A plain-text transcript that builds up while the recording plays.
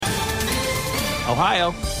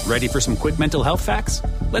Ohio, ready for some quick mental health facts?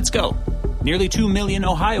 Let's go. Nearly 2 million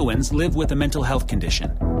Ohioans live with a mental health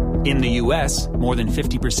condition. In the U.S., more than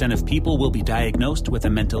 50% of people will be diagnosed with a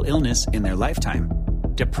mental illness in their lifetime.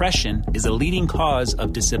 Depression is a leading cause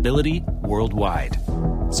of disability worldwide.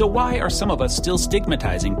 So why are some of us still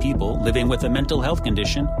stigmatizing people living with a mental health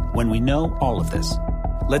condition when we know all of this?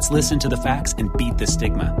 Let's listen to the facts and beat the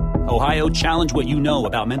stigma. Ohio, challenge what you know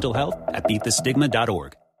about mental health at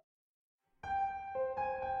beatthestigma.org.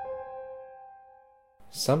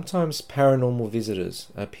 Sometimes paranormal visitors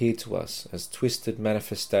appear to us as twisted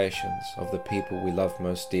manifestations of the people we love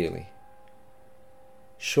most dearly.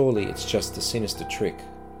 Surely it's just a sinister trick,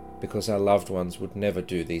 because our loved ones would never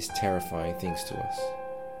do these terrifying things to us.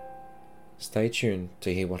 Stay tuned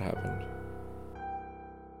to hear what happened.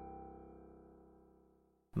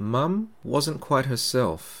 Mum wasn't quite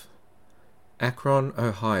herself. Akron,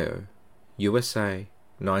 Ohio, USA,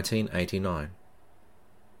 1989.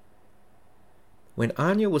 When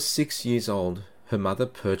Anya was 6 years old, her mother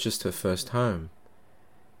purchased her first home.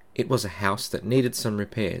 It was a house that needed some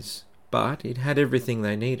repairs, but it had everything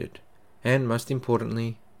they needed, and most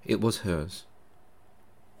importantly, it was hers.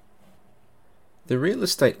 The real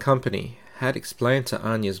estate company had explained to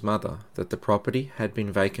Anya's mother that the property had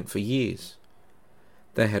been vacant for years.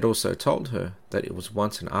 They had also told her that it was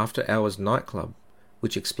once an after-hours nightclub,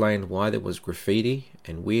 which explained why there was graffiti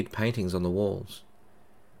and weird paintings on the walls.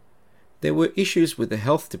 There were issues with the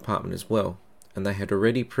health department as well, and they had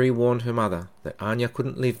already pre-warned her mother that Anya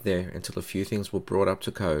couldn't live there until a few things were brought up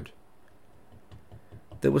to code.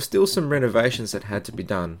 There were still some renovations that had to be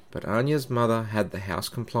done, but Anya's mother had the house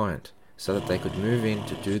compliant so that they could move in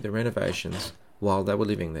to do the renovations while they were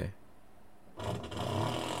living there.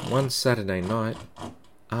 One Saturday night,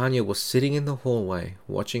 Anya was sitting in the hallway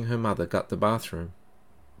watching her mother gut the bathroom.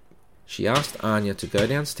 She asked Anya to go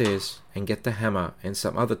downstairs and get the hammer and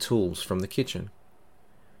some other tools from the kitchen.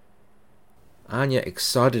 Anya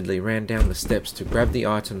excitedly ran down the steps to grab the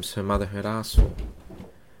items her mother had asked for.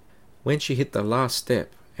 When she hit the last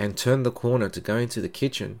step and turned the corner to go into the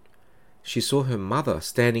kitchen, she saw her mother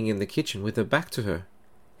standing in the kitchen with her back to her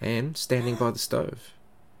and standing by the stove.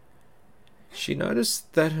 She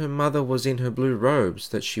noticed that her mother was in her blue robes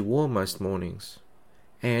that she wore most mornings,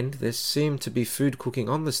 and there seemed to be food cooking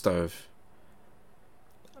on the stove.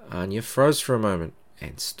 Anya froze for a moment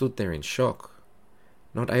and stood there in shock,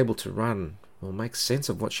 not able to run or make sense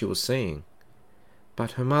of what she was seeing.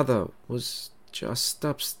 But her mother was just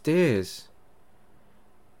upstairs.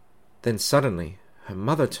 Then suddenly, her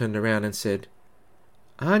mother turned around and said,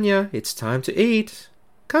 "Anya, it's time to eat.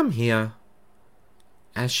 Come here."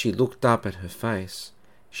 As she looked up at her face,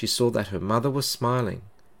 she saw that her mother was smiling,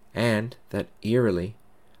 and that eerily,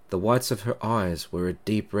 the whites of her eyes were a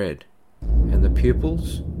deep red, and the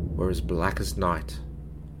pupils were as black as night.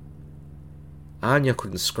 Anya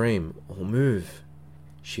couldn't scream or move.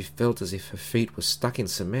 She felt as if her feet were stuck in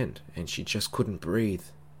cement and she just couldn't breathe.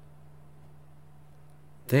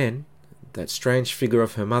 Then, that strange figure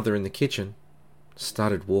of her mother in the kitchen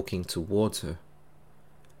started walking towards her.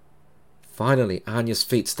 Finally, Anya's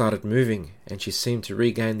feet started moving and she seemed to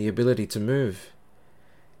regain the ability to move.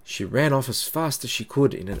 She ran off as fast as she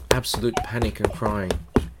could in an absolute panic and crying.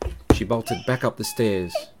 She bolted back up the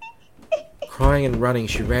stairs. Crying and running,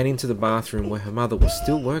 she ran into the bathroom where her mother was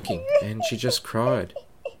still working, and she just cried.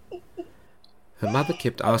 Her mother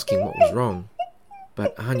kept asking what was wrong,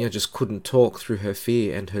 but Anya just couldn't talk through her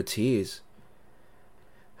fear and her tears.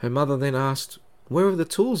 Her mother then asked, "Where are the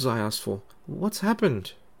tools I asked for? What's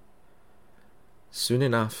happened?" Soon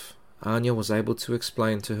enough, Anya was able to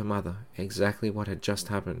explain to her mother exactly what had just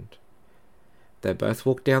happened. They both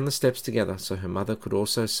walked down the steps together so her mother could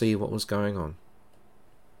also see what was going on.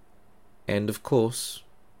 And of course,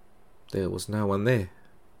 there was no one there.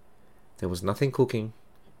 There was nothing cooking,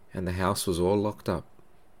 and the house was all locked up.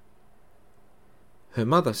 Her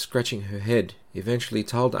mother, scratching her head, eventually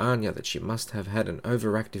told Anya that she must have had an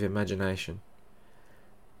overactive imagination.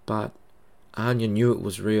 But Anya knew it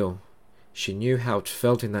was real. She knew how it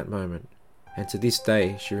felt in that moment, and to this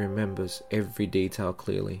day she remembers every detail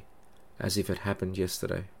clearly, as if it happened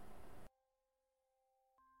yesterday.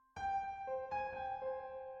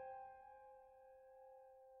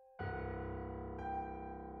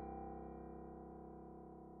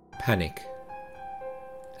 Panic.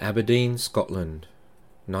 Aberdeen, Scotland,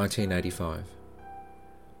 1985.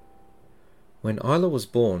 When Isla was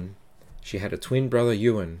born, she had a twin brother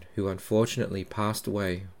Ewan, who unfortunately passed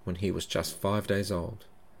away when he was just 5 days old.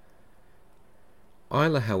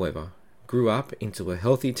 Isla, however, grew up into a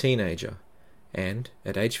healthy teenager, and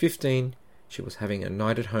at age 15, she was having a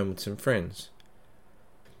night at home with some friends.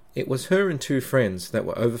 It was her and two friends that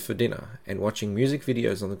were over for dinner and watching music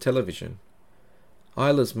videos on the television.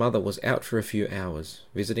 Isla's mother was out for a few hours,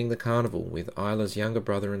 visiting the carnival with Isla's younger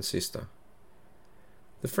brother and sister.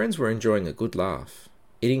 The friends were enjoying a good laugh,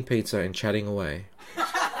 eating pizza and chatting away.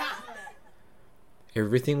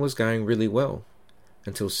 Everything was going really well,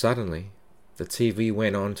 until suddenly the TV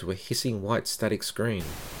went on to a hissing white static screen,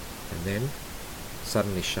 and then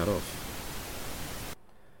suddenly shut off.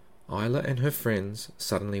 Isla and her friends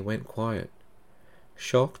suddenly went quiet.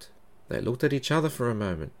 Shocked, they looked at each other for a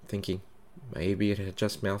moment, thinking maybe it had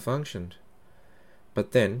just malfunctioned.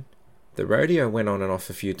 But then, the radio went on and off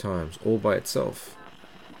a few times, all by itself.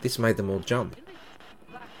 This made them all jump.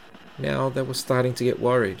 Now they were starting to get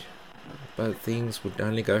worried, but things would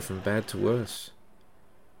only go from bad to worse.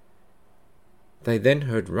 They then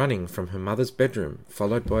heard running from her mother's bedroom,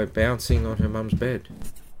 followed by bouncing on her mum's bed.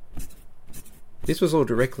 This was all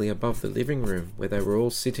directly above the living room where they were all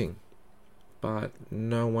sitting, but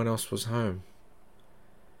no one else was home.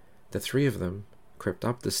 The three of them crept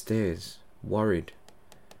up the stairs, worried.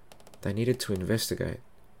 They needed to investigate.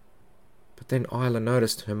 But then Isla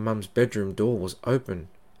noticed her mum's bedroom door was open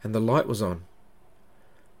and the light was on.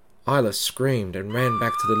 Isla screamed and ran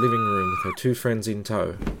back to the living room with her two friends in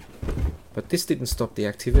tow. But this didn't stop the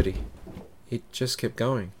activity. It just kept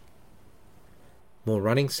going. More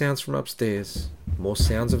running sounds from upstairs, more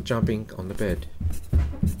sounds of jumping on the bed.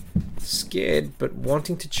 Scared but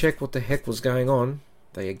wanting to check what the heck was going on,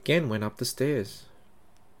 they again went up the stairs.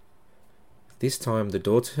 This time the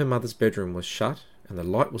door to her mother's bedroom was shut and the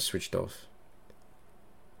light was switched off.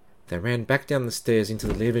 They ran back down the stairs into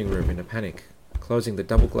the living room in a panic, closing the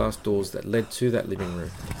double glass doors that led to that living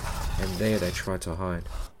room, and there they tried to hide.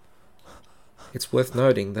 It's worth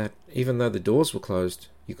noting that even though the doors were closed,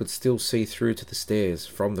 you could still see through to the stairs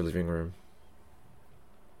from the living room.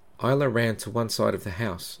 Isla ran to one side of the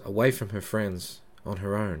house, away from her friends, on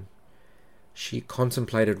her own. She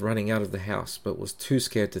contemplated running out of the house, but was too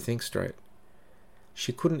scared to think straight.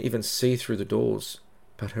 She couldn't even see through the doors,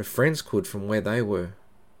 but her friends could from where they were.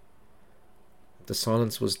 The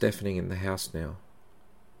silence was deafening in the house now.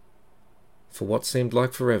 For what seemed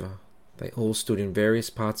like forever, they all stood in various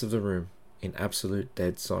parts of the room, in absolute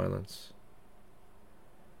dead silence.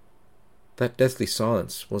 That deathly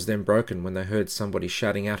silence was then broken when they heard somebody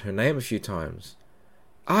shouting out her name a few times.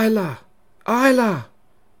 "Isla! Isla!"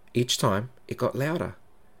 Each time it got louder.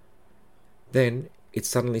 Then it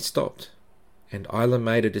suddenly stopped, and Isla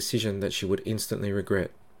made a decision that she would instantly regret.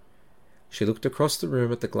 She looked across the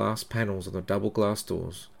room at the glass panels on the double glass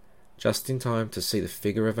doors, just in time to see the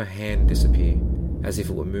figure of a hand disappear, as if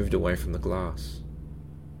it were moved away from the glass.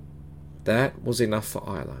 That was enough for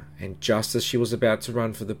Isla, and just as she was about to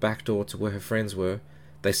run for the back door to where her friends were,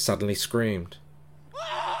 they suddenly screamed.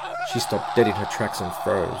 She stopped dead in her tracks and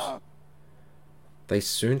froze. They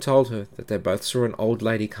soon told her that they both saw an old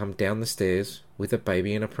lady come down the stairs with a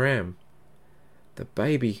baby in a pram. The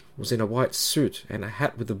baby was in a white suit and a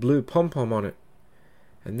hat with a blue pom-pom on it.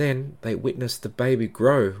 And then they witnessed the baby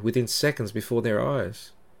grow within seconds before their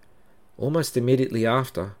eyes. Almost immediately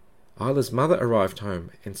after, Isla's mother arrived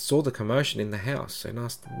home and saw the commotion in the house and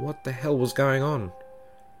asked what the hell was going on.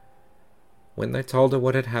 When they told her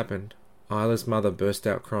what had happened, Isla's mother burst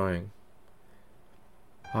out crying.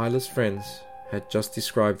 Isla's friends had just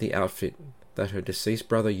described the outfit that her deceased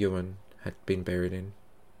brother Ewan had been buried in.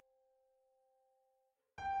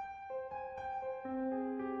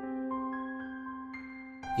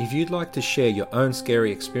 If you'd like to share your own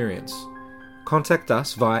scary experience, contact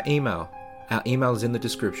us via email. Our email is in the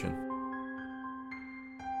description.